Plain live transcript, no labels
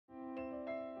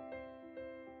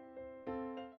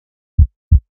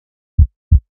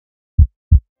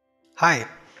Hi,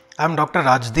 I'm Dr.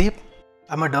 Rajdeep.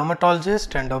 I'm a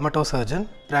dermatologist and dermatosurgeon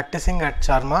practicing at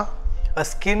Charma, a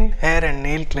skin, hair and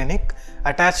nail clinic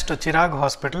attached to Chirag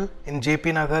Hospital in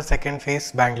JP Nagar 2nd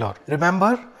Phase, Bangalore.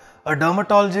 Remember, a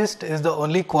dermatologist is the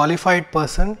only qualified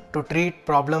person to treat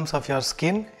problems of your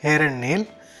skin, hair and nail.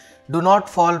 Do not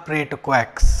fall prey to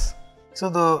quacks. So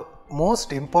the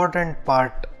most important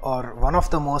part, or one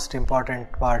of the most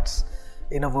important parts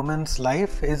in a woman's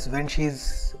life, is when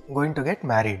she's going to get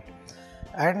married.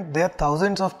 And there are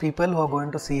thousands of people who are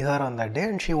going to see her on that day,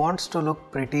 and she wants to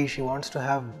look pretty, she wants to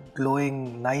have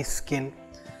glowing, nice skin.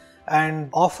 And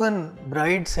often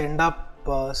brides end up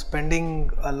spending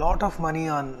a lot of money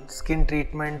on skin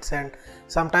treatments, and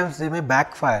sometimes they may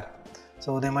backfire.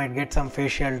 So they might get some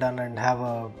facial done and have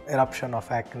a eruption of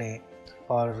acne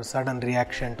or sudden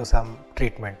reaction to some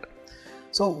treatment.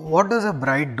 So what does a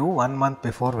bride do 1 month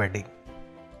before wedding?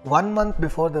 1 month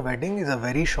before the wedding is a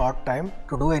very short time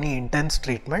to do any intense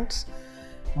treatments.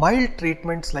 Mild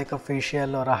treatments like a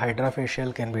facial or a hydra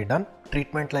facial can be done.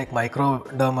 Treatment like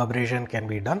microdermabrasion can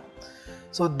be done.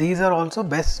 So these are also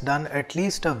best done at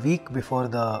least a week before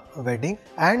the wedding,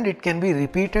 and it can be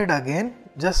repeated again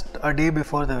just a day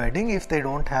before the wedding if they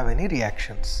don't have any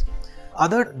reactions.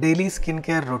 Other daily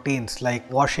skincare routines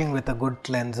like washing with a good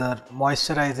cleanser,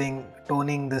 moisturizing,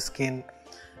 toning the skin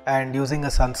and using a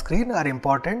sunscreen are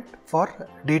important for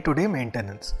day-to-day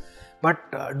maintenance. But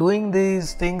doing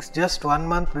these things just 1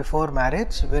 month before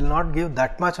marriage will not give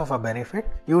that much of a benefit.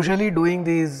 Usually doing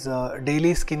these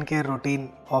daily skincare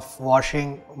routine of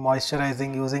washing,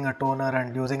 moisturizing, using a toner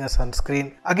and using a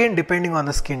sunscreen, again depending on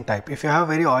the skin type. If you have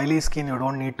very oily skin, you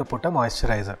don't need to put a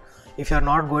moisturizer. If you are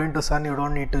not going to sun, you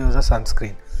don't need to use a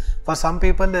sunscreen. For some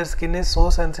people, their skin is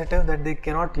so sensitive that they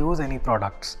cannot use any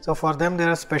products. So for them, there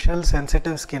are special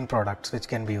sensitive skin products which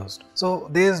can be used. So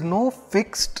there is no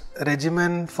fixed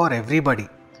regimen for everybody.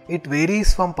 It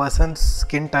varies from person's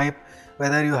skin type,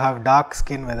 whether you have dark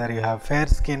skin, whether you have fair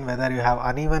skin, whether you have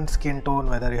uneven skin tone,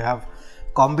 whether you have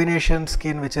combination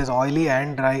skin which is oily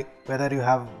and dry, whether you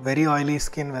have very oily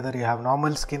skin, whether you have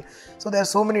normal skin. So there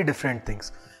are so many different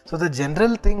things. So the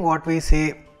general thing what we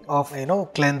say of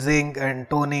cleansing and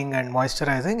toning and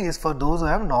moisturizing is for those who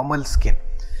have normal skin.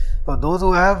 For those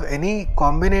who have any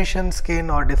combination skin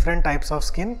or different types of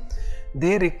skin,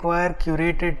 they require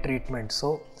curated treatment.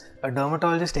 So a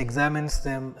dermatologist examines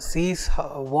them, sees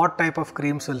what type of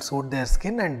creams will suit their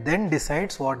skin, and then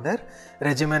decides what their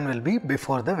regimen will be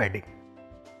before the wedding.